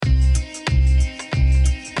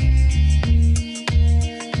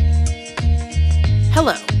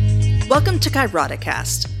Welcome to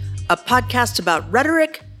Kairodicast, a podcast about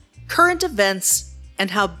rhetoric, current events,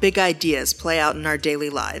 and how big ideas play out in our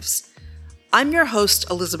daily lives. I'm your host,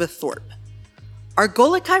 Elizabeth Thorpe. Our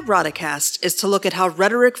goal at Kairodicast is to look at how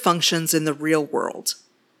rhetoric functions in the real world.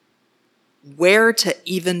 Where to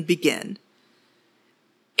even begin?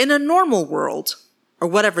 In a normal world, or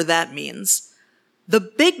whatever that means, the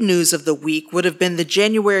big news of the week would have been the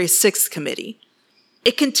January 6th committee.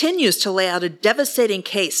 It continues to lay out a devastating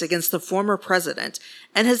case against the former president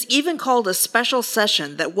and has even called a special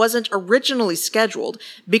session that wasn't originally scheduled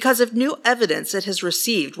because of new evidence it has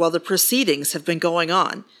received while the proceedings have been going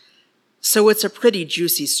on. So it's a pretty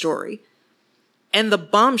juicy story. And the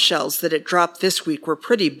bombshells that it dropped this week were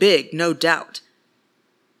pretty big, no doubt.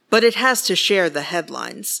 But it has to share the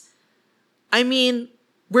headlines. I mean,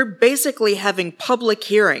 we're basically having public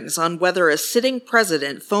hearings on whether a sitting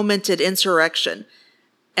president fomented insurrection,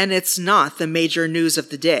 and it's not the major news of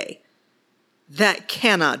the day. That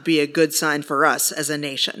cannot be a good sign for us as a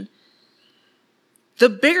nation. The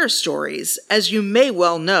bigger stories, as you may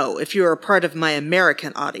well know if you are a part of my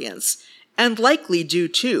American audience, and likely do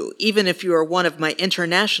too, even if you are one of my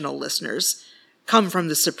international listeners, come from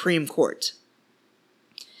the Supreme Court.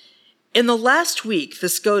 In the last week, the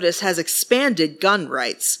SCOTUS has expanded gun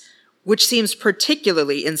rights, which seems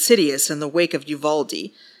particularly insidious in the wake of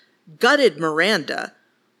Uvalde, gutted Miranda,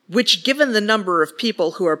 which, given the number of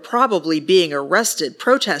people who are probably being arrested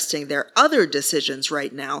protesting their other decisions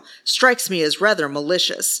right now, strikes me as rather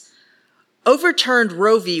malicious, overturned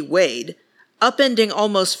Roe v. Wade, upending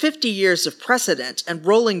almost 50 years of precedent and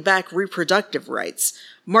rolling back reproductive rights,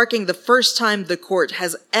 marking the first time the court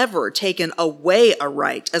has ever taken away a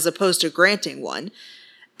right as opposed to granting one,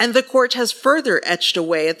 and the court has further etched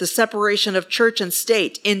away at the separation of church and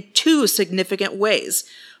state in two significant ways,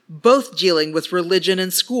 both dealing with religion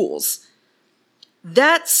in schools.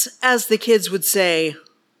 That's, as the kids would say,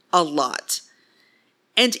 a lot.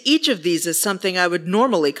 And each of these is something I would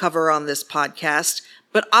normally cover on this podcast,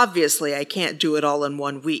 but obviously I can't do it all in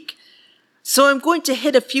 1 week. So I'm going to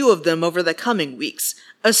hit a few of them over the coming weeks,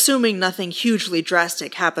 assuming nothing hugely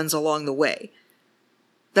drastic happens along the way.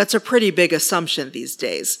 That's a pretty big assumption these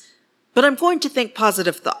days, but I'm going to think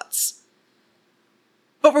positive thoughts.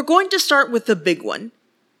 But we're going to start with the big one.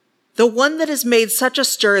 The one that has made such a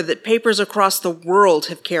stir that papers across the world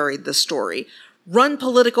have carried the story, run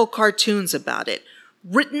political cartoons about it,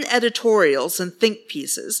 written editorials and think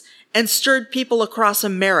pieces, and stirred people across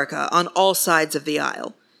America on all sides of the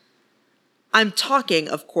aisle. I'm talking,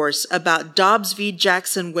 of course, about Dobbs v.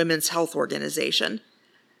 Jackson Women's Health Organization,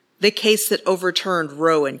 the case that overturned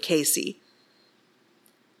Roe and Casey.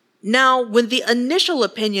 Now, when the initial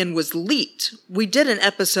opinion was leaked, we did an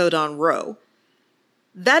episode on Roe.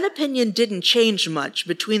 That opinion didn't change much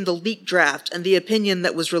between the leaked draft and the opinion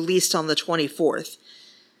that was released on the 24th.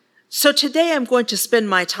 So today I'm going to spend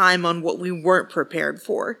my time on what we weren't prepared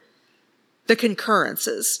for. The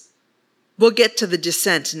concurrences. We'll get to the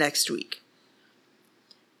dissent next week.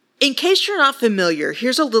 In case you're not familiar,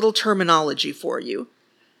 here's a little terminology for you.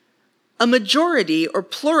 A majority or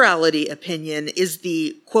plurality opinion is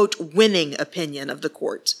the, quote, winning opinion of the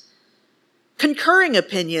court. Concurring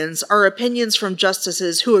opinions are opinions from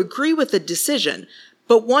justices who agree with a decision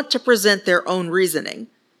but want to present their own reasoning.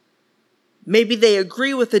 Maybe they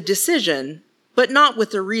agree with a decision but not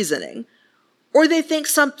with the reasoning, or they think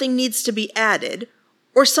something needs to be added,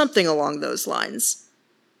 or something along those lines.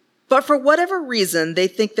 But for whatever reason, they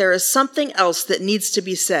think there is something else that needs to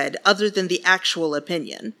be said other than the actual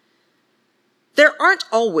opinion. There aren't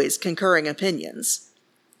always concurring opinions.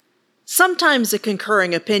 Sometimes a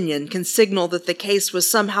concurring opinion can signal that the case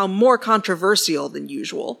was somehow more controversial than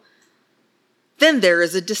usual. Then there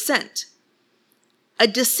is a dissent. A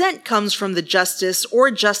dissent comes from the justice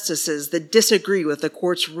or justices that disagree with the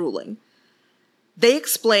court's ruling. They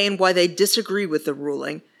explain why they disagree with the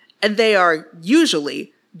ruling, and they are,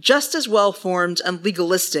 usually, just as well-formed and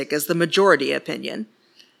legalistic as the majority opinion.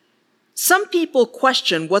 Some people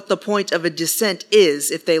question what the point of a dissent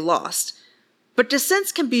is if they lost, but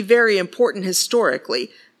dissents can be very important historically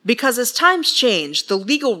because as times change, the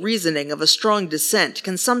legal reasoning of a strong dissent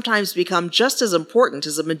can sometimes become just as important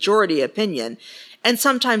as a majority opinion, and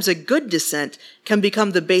sometimes a good dissent can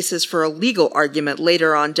become the basis for a legal argument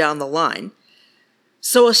later on down the line.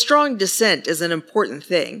 So a strong dissent is an important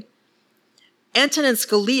thing. Antonin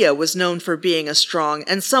Scalia was known for being a strong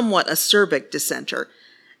and somewhat acerbic dissenter,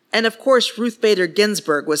 and of course Ruth Bader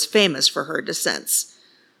Ginsburg was famous for her dissents.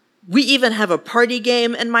 We even have a party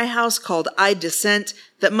game in my house called I Dissent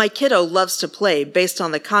that my kiddo loves to play based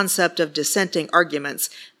on the concept of dissenting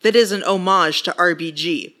arguments that is an homage to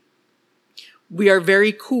RBG. We are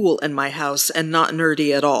very cool in my house and not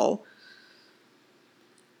nerdy at all.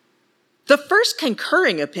 The first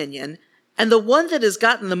concurring opinion, and the one that has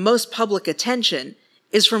gotten the most public attention,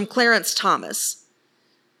 is from Clarence Thomas.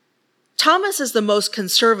 Thomas is the most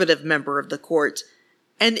conservative member of the court,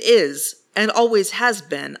 and is, and always has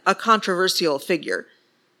been, a controversial figure.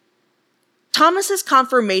 Thomas's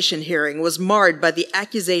confirmation hearing was marred by the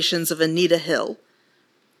accusations of Anita Hill.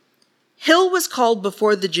 Hill was called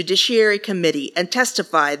before the Judiciary Committee and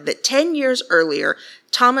testified that 10 years earlier,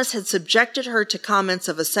 Thomas had subjected her to comments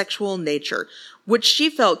of a sexual nature, which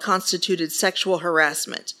she felt constituted sexual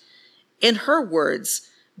harassment. In her words,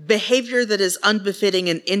 behavior that is unbefitting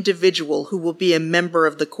an individual who will be a member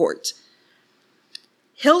of the court.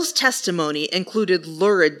 Hill's testimony included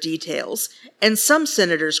lurid details, and some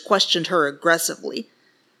senators questioned her aggressively.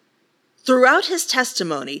 Throughout his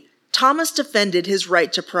testimony, Thomas defended his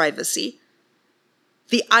right to privacy.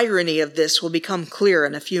 The irony of this will become clear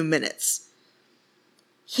in a few minutes.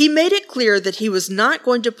 He made it clear that he was not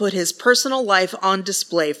going to put his personal life on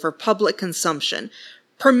display for public consumption,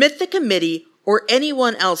 permit the committee or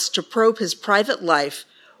anyone else to probe his private life,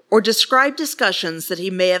 or describe discussions that he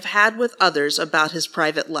may have had with others about his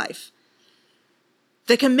private life.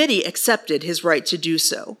 The committee accepted his right to do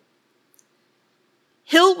so.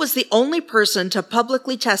 Hill was the only person to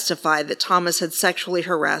publicly testify that Thomas had sexually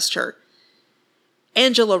harassed her.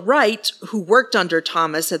 Angela Wright, who worked under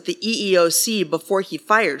Thomas at the EEOC before he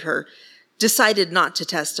fired her, decided not to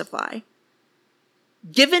testify.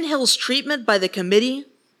 Given Hill's treatment by the committee,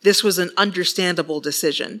 this was an understandable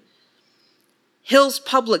decision. Hill's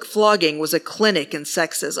public flogging was a clinic in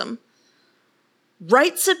sexism.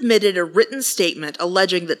 Wright submitted a written statement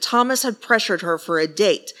alleging that Thomas had pressured her for a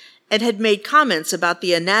date and had made comments about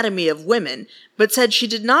the anatomy of women, but said she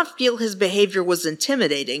did not feel his behavior was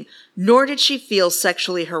intimidating, nor did she feel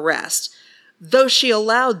sexually harassed, though she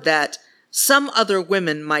allowed that some other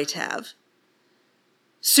women might have.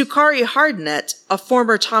 Sukari Hardnett, a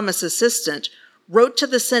former Thomas assistant, wrote to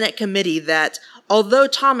the Senate committee that, although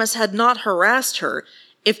Thomas had not harassed her,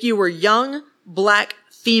 if you were young, black,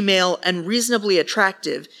 female, and reasonably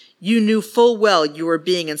attractive, you knew full well you were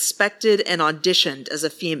being inspected and auditioned as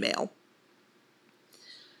a female.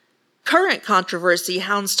 Current controversy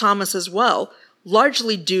hounds Thomas as well,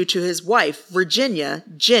 largely due to his wife, Virginia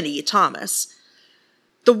Ginny Thomas.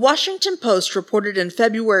 The Washington Post reported in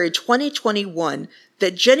February 2021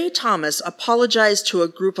 that Ginny Thomas apologized to a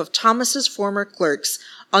group of Thomas's former clerks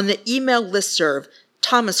on the email listserv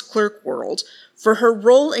Thomas Clerk World for her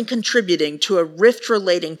role in contributing to a rift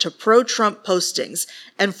relating to pro-Trump postings,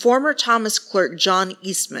 and former Thomas clerk John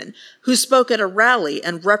Eastman, who spoke at a rally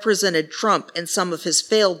and represented Trump in some of his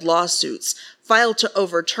failed lawsuits filed to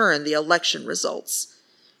overturn the election results.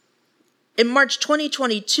 In March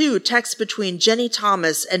 2022, texts between Ginny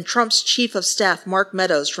Thomas and Trump's chief of staff Mark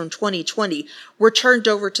Meadows from 2020 were turned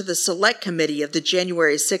over to the Select Committee of the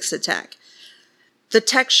January 6 attack. The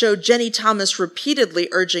text showed Ginny Thomas repeatedly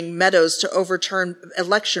urging Meadows to overturn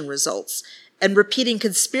election results and repeating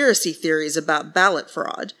conspiracy theories about ballot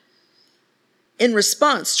fraud. In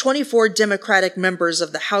response, 24 Democratic members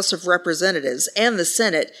of the House of Representatives and the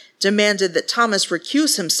Senate demanded that Thomas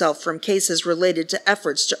recuse himself from cases related to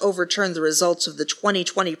efforts to overturn the results of the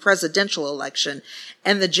 2020 presidential election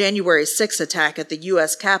and the January 6 attack at the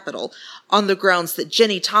U.S. Capitol, on the grounds that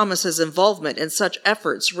Ginny Thomas's involvement in such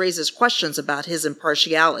efforts raises questions about his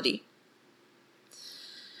impartiality.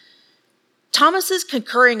 Thomas's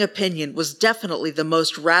concurring opinion was definitely the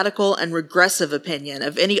most radical and regressive opinion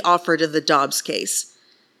of any offered in the Dobbs case.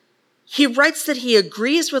 He writes that he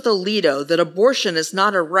agrees with Alito that abortion is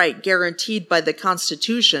not a right guaranteed by the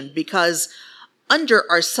Constitution because, under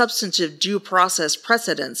our substantive due process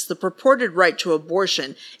precedents, the purported right to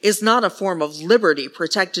abortion is not a form of liberty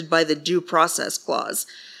protected by the Due Process Clause.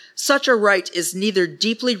 Such a right is neither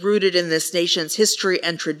deeply rooted in this nation's history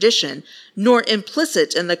and tradition, nor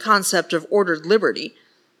implicit in the concept of ordered liberty.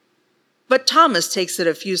 But Thomas takes it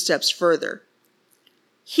a few steps further.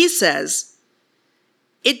 He says,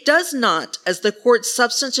 "It does not, as the court's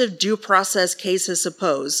substantive due process cases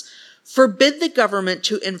suppose, forbid the government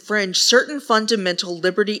to infringe certain fundamental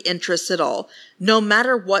liberty interests at all, no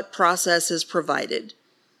matter what process is provided.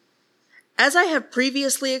 As I have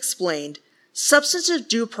previously explained, substantive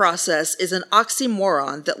due process is an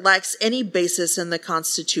oxymoron that lacks any basis in the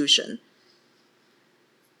Constitution.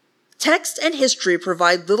 Text and history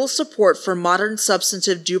provide little support for modern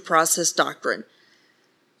substantive due process doctrine.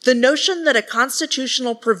 The notion that a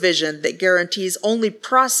constitutional provision that guarantees only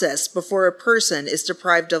process before a person is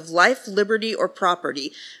deprived of life, liberty, or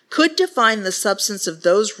property could define the substance of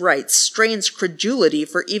those rights strains credulity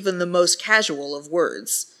for even the most casual of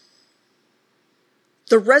words.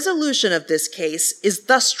 The resolution of this case is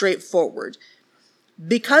thus straightforward.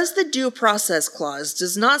 Because the Due Process Clause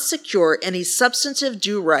does not secure any substantive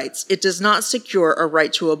due rights, it does not secure a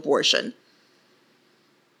right to abortion.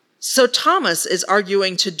 So Thomas is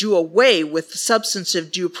arguing to do away with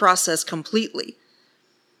substantive due process completely.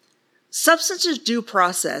 Substantive due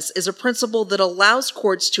process is a principle that allows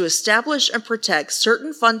courts to establish and protect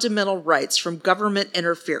certain fundamental rights from government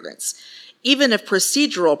interference, even if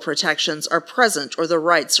procedural protections are present or the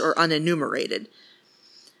rights are unenumerated.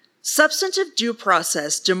 Substantive due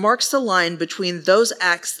process demarks the line between those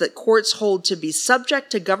acts that courts hold to be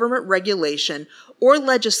subject to government regulation or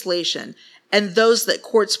legislation and those that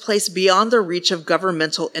courts place beyond the reach of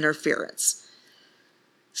governmental interference.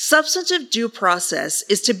 Substantive due process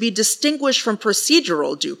is to be distinguished from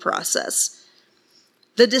procedural due process.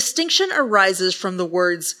 The distinction arises from the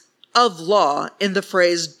words "of law" in the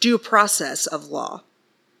phrase "due process of law."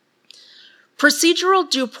 Procedural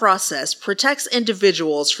due process protects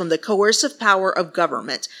individuals from the coercive power of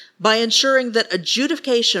government by ensuring that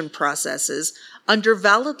adjudication processes under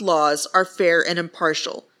valid laws are fair and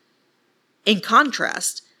impartial. In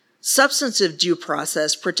contrast, substantive due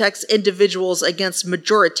process protects individuals against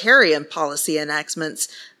majoritarian policy enactments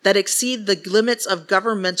that exceed the limits of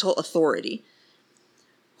governmental authority.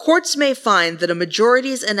 Courts may find that a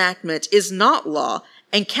majority's enactment is not law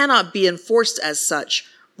and cannot be enforced as such,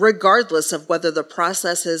 regardless of whether the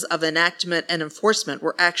processes of enactment and enforcement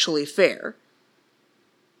were actually fair.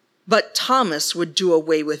 But Thomas would do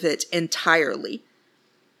away with it entirely.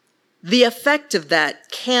 The effect of that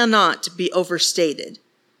cannot be overstated.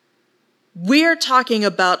 We're talking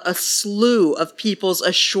about a slew of people's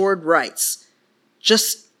assured rights,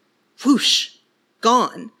 just whoosh,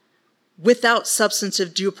 gone, without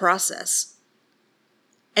substantive due process.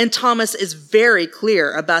 And Thomas is very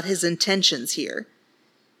clear about his intentions here.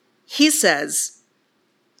 He says,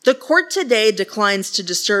 "The court today declines to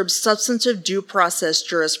disturb substantive due process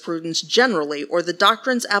jurisprudence generally or the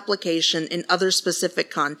doctrine's application in other specific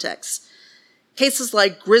contexts. Cases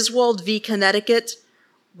like Griswold v. Connecticut,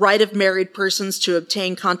 right of married persons to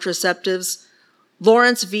obtain contraceptives,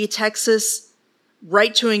 Lawrence v. Texas,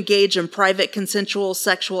 right to engage in private consensual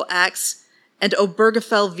sexual acts, and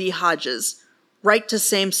Obergefell v. Hodges, right to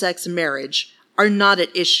same-sex marriage, are not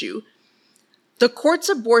at issue. The court's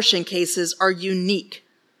abortion cases are unique.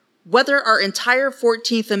 Whether our entire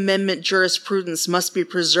 14th Amendment jurisprudence must be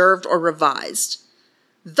preserved or revised.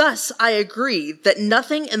 Thus, I agree that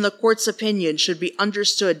nothing in the court's opinion should be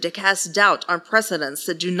understood to cast doubt on precedents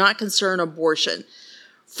that do not concern abortion.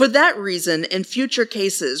 For that reason, in future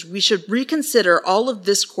cases, we should reconsider all of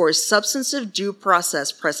this court's substantive due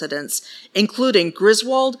process precedents, including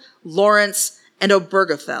Griswold, Lawrence, and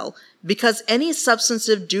Obergefell, because any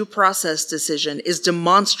substantive due process decision is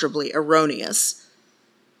demonstrably erroneous."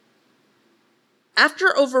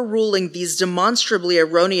 After overruling these demonstrably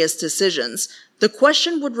erroneous decisions, the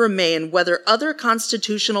question would remain whether other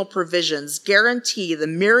constitutional provisions guarantee the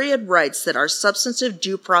myriad rights that our substantive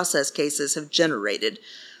due process cases have generated.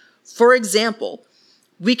 For example,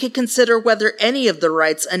 we could consider whether any of the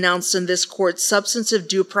rights announced in this court's substantive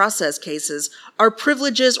due process cases are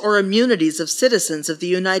privileges or immunities of citizens of the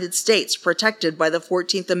United States protected by the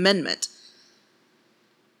 14th Amendment.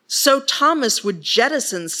 So Thomas would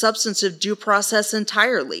jettison substantive due process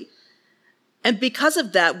entirely. And because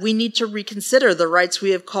of that, we need to reconsider the rights we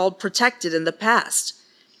have called protected in the past.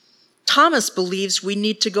 Thomas believes we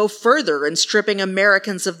need to go further in stripping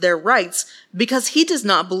Americans of their rights because he does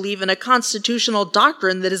not believe in a constitutional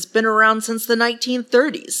doctrine that has been around since the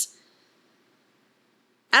 1930s.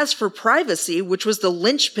 As for privacy, which was the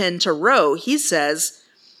linchpin to Roe, he says,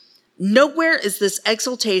 "Nowhere is this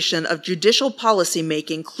exaltation of judicial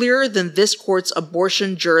policymaking clearer than this court's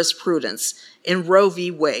abortion jurisprudence in Roe v.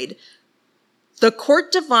 Wade. The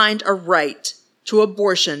court divined a right to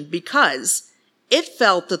abortion because it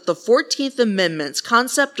felt that the 14th Amendment's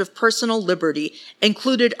concept of personal liberty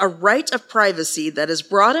included a right of privacy that is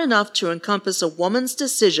broad enough to encompass a woman's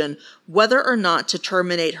decision whether or not to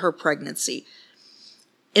terminate her pregnancy.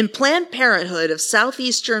 In Planned Parenthood of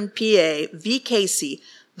Southeastern PA v. Casey,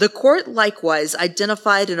 the court likewise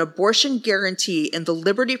identified an abortion guarantee in the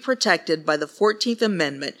liberty protected by the 14th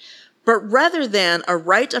Amendment, but rather than a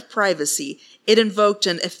right of privacy, it invoked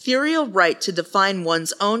an ethereal right to define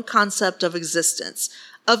one's own concept of existence,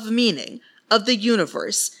 of meaning, of the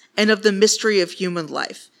universe, and of the mystery of human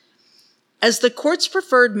life. As the court's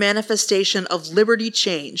preferred manifestation of liberty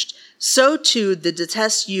changed, so too did the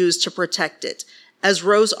tests used to protect it, as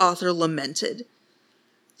Roe's author lamented.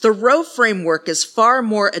 The Roe framework is far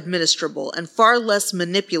more administrable and far less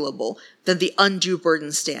manipulable than the undue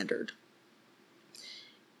burden standard.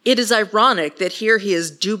 It is ironic that here he is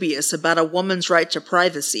dubious about a woman's right to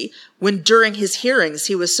privacy, when during his hearings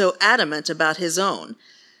he was so adamant about his own.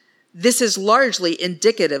 This is largely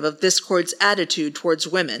indicative of this court's attitude towards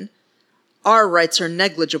women. Our rights are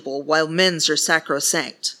negligible, while men's are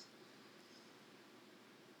sacrosanct.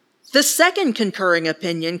 The second concurring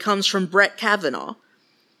opinion comes from Brett Kavanaugh.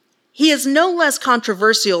 He is no less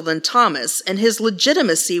controversial than Thomas, and his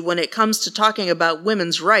legitimacy when it comes to talking about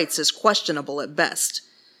women's rights is questionable at best.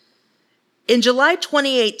 In July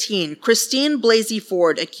 2018, Christine Blasey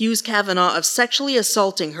Ford accused Kavanaugh of sexually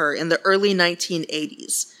assaulting her in the early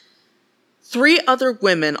 1980s. 3 other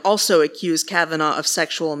women also accused Kavanaugh of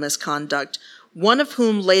sexual misconduct, one of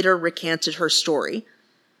whom later recanted her story.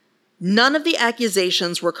 None of the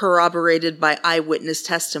accusations were corroborated by eyewitness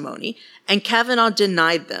testimony, and Kavanaugh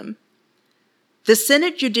denied them. The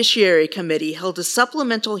Senate Judiciary Committee held a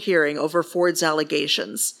supplemental hearing over Ford's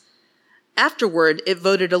allegations. Afterward, it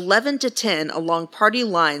voted 11-10 along party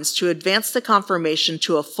lines to advance the confirmation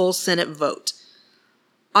to a full Senate vote.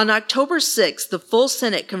 On October 6, the full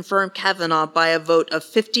Senate confirmed Kavanaugh by a vote of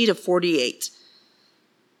 50-48.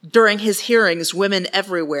 During his hearings, women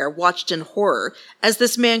everywhere watched in horror as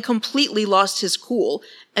this man completely lost his cool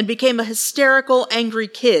and became a hysterical, angry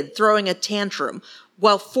kid throwing a tantrum,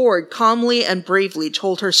 while Ford calmly and bravely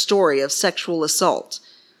told her story of sexual assault.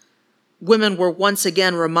 Women were once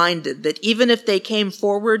again reminded that even if they came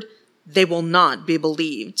forward, they will not be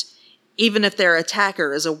believed, even if their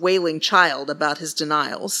attacker is a wailing child about his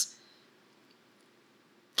denials.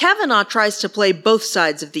 Kavanaugh tries to play both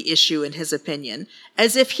sides of the issue in his opinion,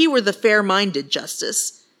 as if he were the fair-minded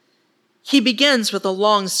justice. He begins with a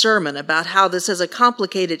long sermon about how this is a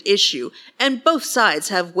complicated issue, and both sides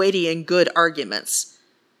have weighty and good arguments.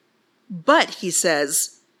 But, he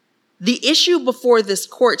says, the issue before this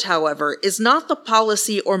court, however, is not the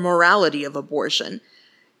policy or morality of abortion.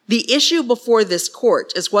 The issue before this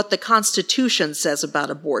court is what the Constitution says about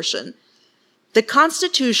abortion. The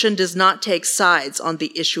Constitution does not take sides on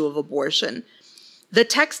the issue of abortion. The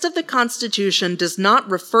text of the Constitution does not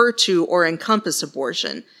refer to or encompass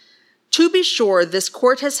abortion. To be sure, this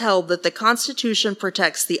court has held that the Constitution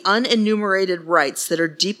protects the unenumerated rights that are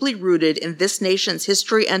deeply rooted in this nation's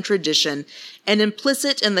history and tradition and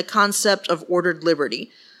implicit in the concept of ordered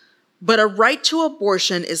liberty. But a right to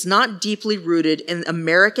abortion is not deeply rooted in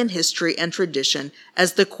American history and tradition,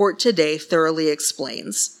 as the court today thoroughly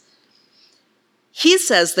explains. He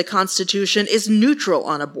says the Constitution is neutral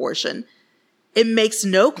on abortion. It makes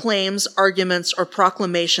no claims, arguments, or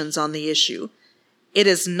proclamations on the issue. It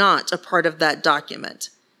is not a part of that document.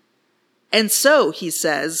 And so, he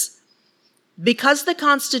says, because the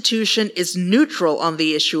Constitution is neutral on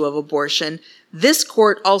the issue of abortion, this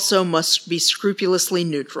court also must be scrupulously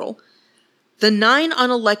neutral. The 9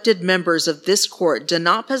 unelected members of this court do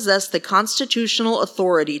not possess the constitutional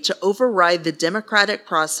authority to override the democratic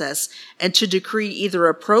process and to decree either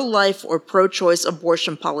a pro-life or pro-choice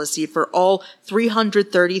abortion policy for all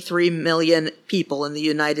 333 million people in the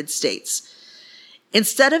United States.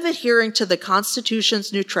 Instead of adhering to the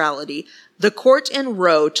Constitution's neutrality, the court in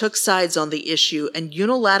Roe took sides on the issue and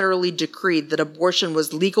unilaterally decreed that abortion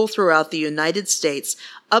was legal throughout the United States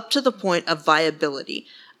up to the point of viability,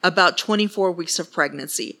 about 24 weeks of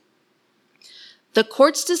pregnancy. The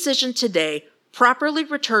court's decision today properly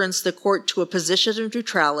returns the court to a position of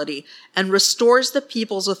neutrality and restores the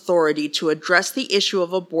people's authority to address the issue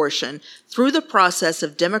of abortion through the process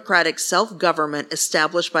of democratic self-government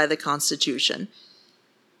established by the Constitution.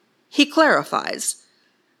 He clarifies,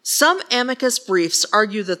 some amicus briefs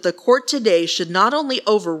argue that the court today should not only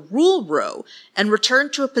overrule Roe and return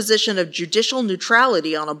to a position of judicial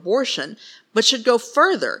neutrality on abortion, but should go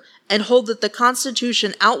further and hold that the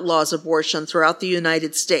Constitution outlaws abortion throughout the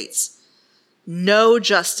United States. No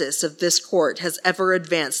justice of this court has ever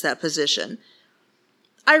advanced that position.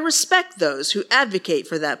 I respect those who advocate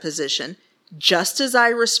for that position, just as I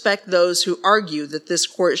respect those who argue that this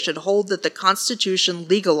court should hold that the Constitution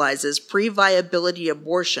legalizes pre-viability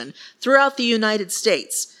abortion throughout the United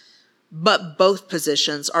States. But both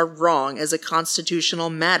positions are wrong as a constitutional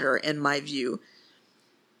matter, in my view.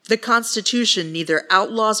 The Constitution neither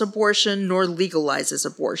outlaws abortion nor legalizes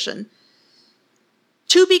abortion.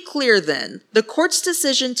 To be clear, then, the court's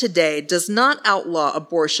decision today does not outlaw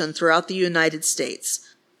abortion throughout the United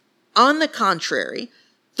States. On the contrary,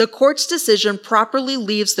 The court's decision properly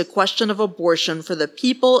leaves the question of abortion for the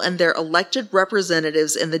people and their elected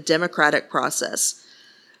representatives in the democratic process.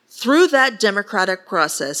 Through that democratic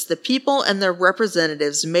process, the people and their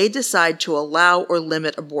representatives may decide to allow or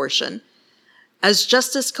limit abortion. As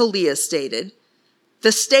Justice Scalia stated,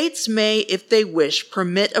 the states may, if they wish,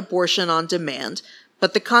 permit abortion on demand,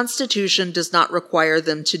 but the Constitution does not require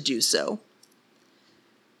them to do so.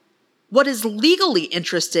 What is legally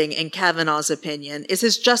interesting in Kavanaugh's opinion is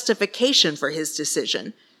his justification for his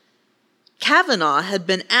decision. Kavanaugh had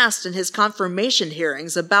been asked in his confirmation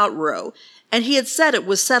hearings about Roe, and he had said it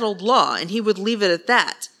was settled law and he would leave it at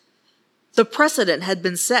that. The precedent had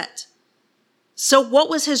been set. So what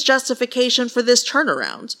was his justification for this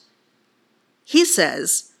turnaround? He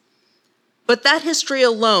says, "But that history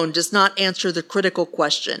alone does not answer the critical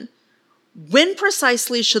question. When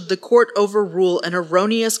precisely should the court overrule an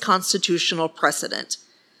erroneous constitutional precedent?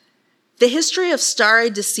 The history of stare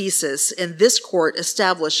decisis in this court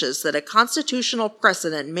establishes that a constitutional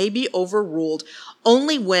precedent may be overruled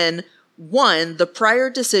only when 1. The prior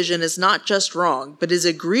decision is not just wrong, but is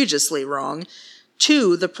egregiously wrong.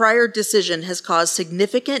 2. The prior decision has caused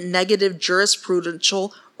significant negative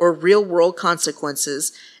jurisprudential or real-world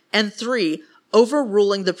consequences. And 3.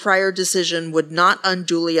 Overruling the prior decision would not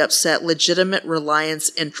unduly upset legitimate reliance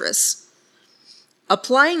interests."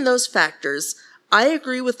 Applying those factors, I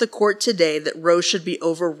agree with the court today that Roe should be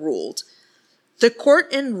overruled. The court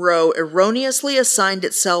in Roe erroneously assigned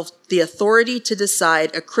itself the authority to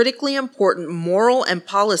decide a critically important moral and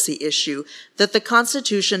policy issue that the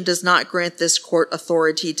Constitution does not grant this court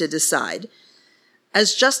authority to decide.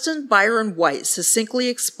 As Justin Byron White succinctly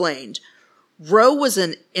explained, Roe was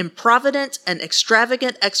an improvident and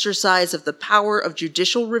extravagant exercise of the power of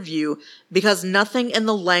judicial review because nothing in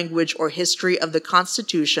the language or history of the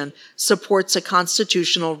Constitution supports a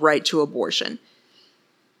constitutional right to abortion.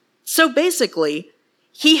 So basically,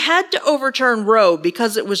 he had to overturn Roe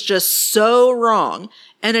because it was just so wrong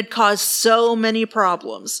and had caused so many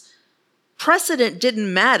problems. Precedent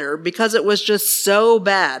didn't matter because it was just so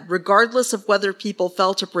bad, regardless of whether people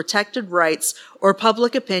felt to protected rights or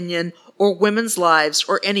public opinion or women's lives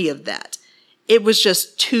or any of that. It was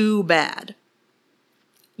just too bad.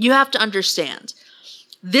 You have to understand,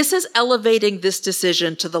 this is elevating this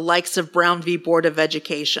decision to the likes of Brown v. Board of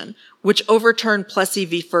Education, which overturned Plessy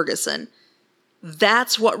v. Ferguson.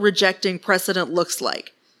 That's what rejecting precedent looks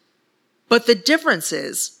like. But the difference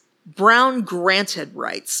is, Brown granted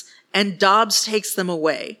rights, and Dobbs takes them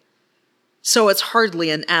away. So it's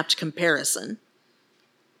hardly an apt comparison.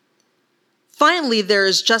 Finally, there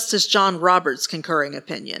is Justice John Roberts' concurring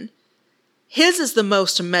opinion. His is the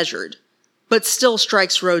most measured, but still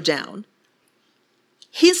strikes Roe down.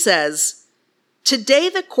 He says, "Today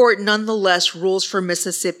the court nonetheless rules for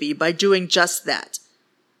Mississippi by doing just that.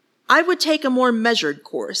 I would take a more measured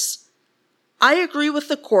course. I agree with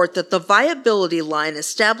the court that the viability line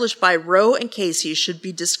established by Roe and Casey should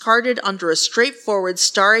be discarded under a straightforward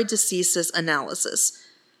stare decisis analysis.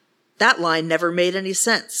 That line never made any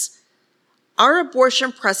sense. Our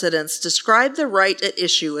abortion precedents describe the right at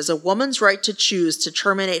issue as a woman's right to choose to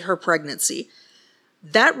terminate her pregnancy.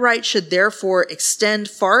 That right should therefore extend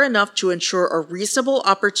far enough to ensure a reasonable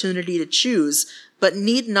opportunity to choose, but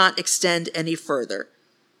need not extend any further.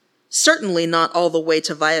 Certainly not all the way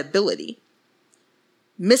to viability.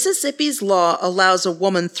 Mississippi's law allows a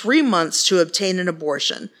woman 3 months to obtain an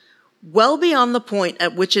abortion, well beyond the point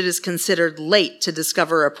at which it is considered late to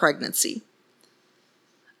discover a pregnancy.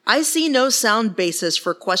 I see no sound basis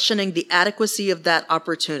for questioning the adequacy of that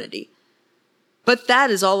opportunity. But that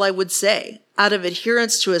is all I would say, out of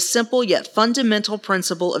adherence to a simple yet fundamental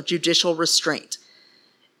principle of judicial restraint.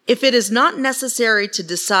 If it is not necessary to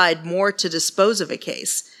decide more to dispose of a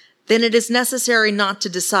case, then it is necessary not to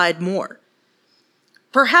decide more.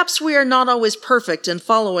 Perhaps we are not always perfect in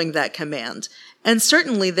following that command, and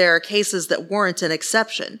certainly there are cases that warrant an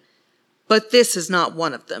exception, but this is not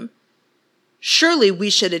one of them. Surely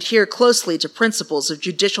we should adhere closely to principles of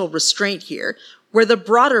judicial restraint here, where the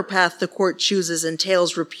broader path the court chooses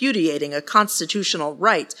entails repudiating a constitutional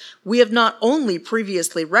right we have not only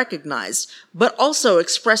previously recognized, but also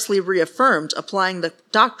expressly reaffirmed applying the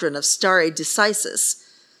doctrine of stare decisis.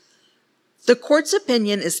 The court's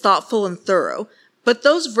opinion is thoughtful and thorough, but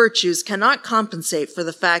those virtues cannot compensate for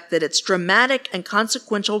the fact that its dramatic and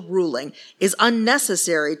consequential ruling is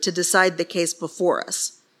unnecessary to decide the case before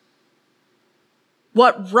us.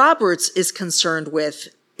 What Roberts is concerned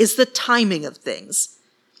with is the timing of things.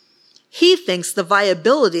 He thinks the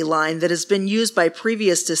viability line that has been used by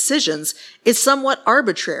previous decisions is somewhat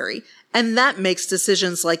arbitrary, and that makes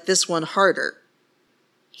decisions like this one harder.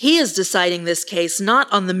 He is deciding this case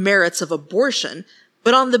not on the merits of abortion,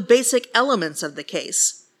 but on the basic elements of the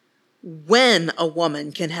case. When a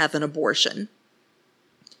woman can have an abortion.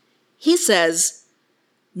 He says,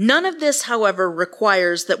 "None of this, however,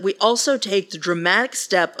 requires that we also take the dramatic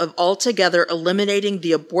step of altogether eliminating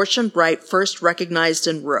the abortion right first recognized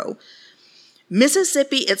in Roe.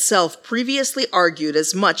 Mississippi itself previously argued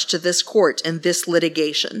as much to this court in this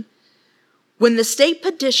litigation. When the state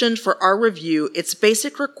petitioned for our review, its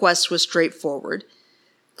basic request was straightforward.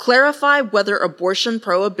 Clarify whether abortion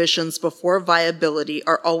prohibitions before viability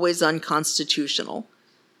are always unconstitutional.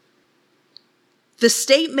 The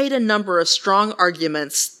state made a number of strong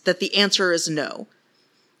arguments that the answer is no.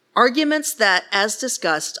 Arguments that, as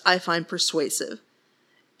discussed, I find persuasive.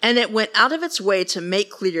 And it went out of its way to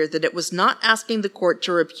make clear that it was not asking the court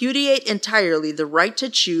to repudiate entirely the right to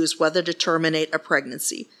choose whether to terminate a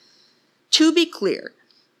pregnancy. To be clear,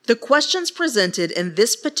 the questions presented in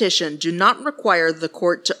this petition do not require the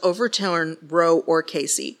court to overturn Roe or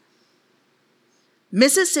Casey.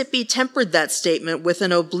 Mississippi tempered that statement with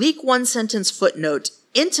an oblique one-sentence footnote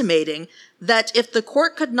intimating that if the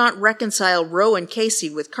court could not reconcile Roe and Casey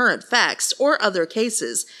with current facts or other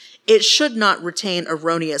cases, it should not retain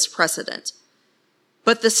erroneous precedent.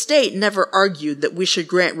 But the state never argued that we should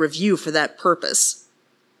grant review for that purpose.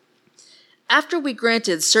 After we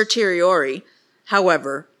granted certiorari,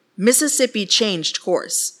 however, Mississippi changed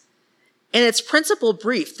course. In its principal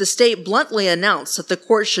brief, the state bluntly announced that the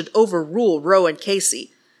court should overrule Roe and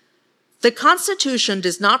Casey. The Constitution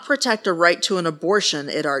does not protect a right to an abortion,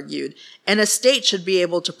 it argued, and a state should be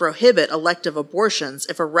able to prohibit elective abortions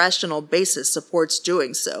if a rational basis supports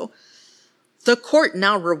doing so. The court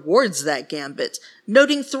now rewards that gambit,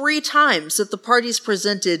 noting 3 times that the parties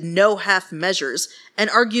presented no half measures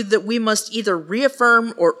and argued that we must either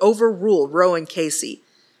reaffirm or overrule Roe and Casey.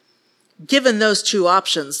 Given those 2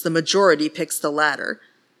 options, the majority picks the latter.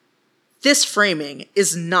 This framing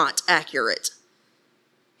is not accurate.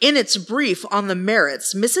 In its brief on the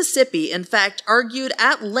merits, Mississippi, in fact, argued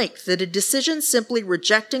at length that a decision simply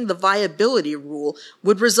rejecting the viability rule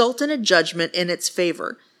would result in a judgment in its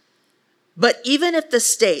favor. But even if the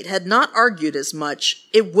state had not argued as much,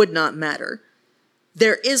 it would not matter.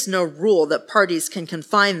 There is no rule that parties can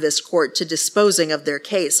confine this court to disposing of their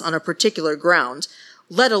case on a particular ground,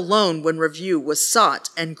 let alone when review was sought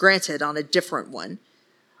and granted on a different one.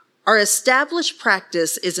 Our established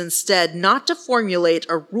practice is instead not to formulate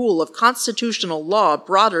a rule of constitutional law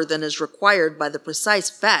broader than is required by the precise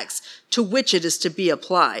facts to which it is to be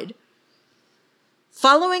applied.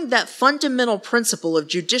 Following that fundamental principle of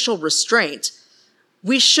judicial restraint,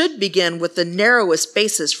 we should begin with the narrowest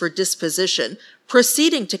basis for disposition,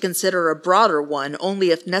 proceeding to consider a broader one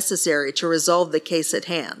only if necessary to resolve the case at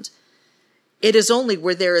hand. It is only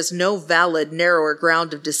where there is no valid, narrower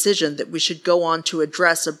ground of decision that we should go on to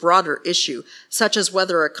address a broader issue, such as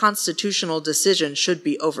whether a constitutional decision should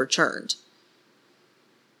be overturned.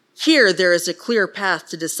 Here, there is a clear path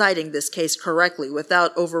to deciding this case correctly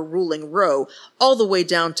without overruling Roe all the way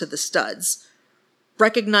down to the studs.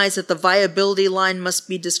 Recognize that the viability line must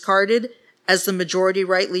be discarded, as the majority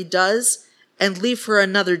rightly does, and leave for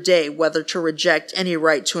another day whether to reject any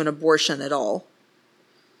right to an abortion at all.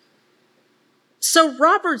 So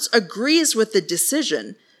Roberts agrees with the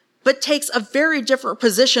decision, but takes a very different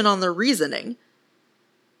position on the reasoning.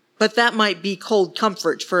 But that might be cold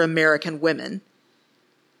comfort for American women.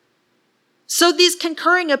 So these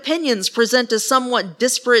concurring opinions present a somewhat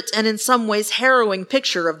disparate and in some ways harrowing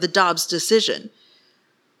picture of the Dobbs decision.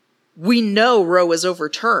 We know Roe is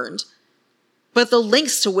overturned, but the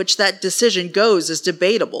lengths to which that decision goes is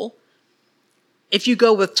debatable. If you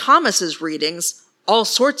go with Thomas's readings, all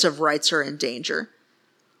sorts of rights are in danger.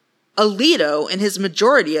 Alito, in his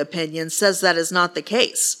majority opinion, says that is not the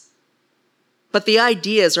case. But the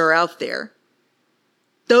ideas are out there.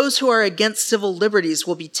 Those who are against civil liberties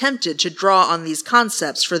will be tempted to draw on these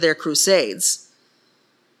concepts for their crusades.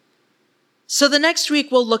 So the next week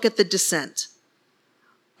we'll look at the dissent.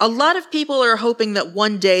 A lot of people are hoping that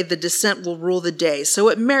one day the dissent will rule the day, so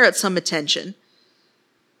it merits some attention.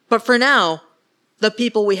 But for now, the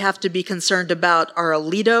people we have to be concerned about are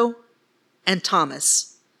Alito and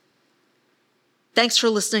Thomas. Thanks for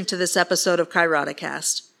listening to this episode of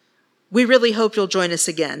Kairoticast. We really hope you'll join us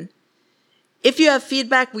again. If you have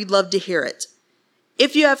feedback, we'd love to hear it.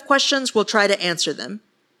 If you have questions, we'll try to answer them.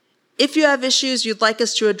 If you have issues you'd like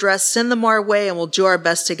us to address, send them our way and we'll do our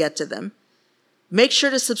best to get to them. Make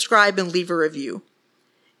sure to subscribe and leave a review.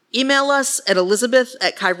 Email us at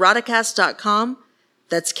elizabeth@kairoticast.com.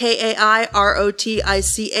 That's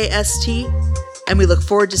KAIROTICAST, and we look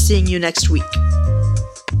forward to seeing you next week.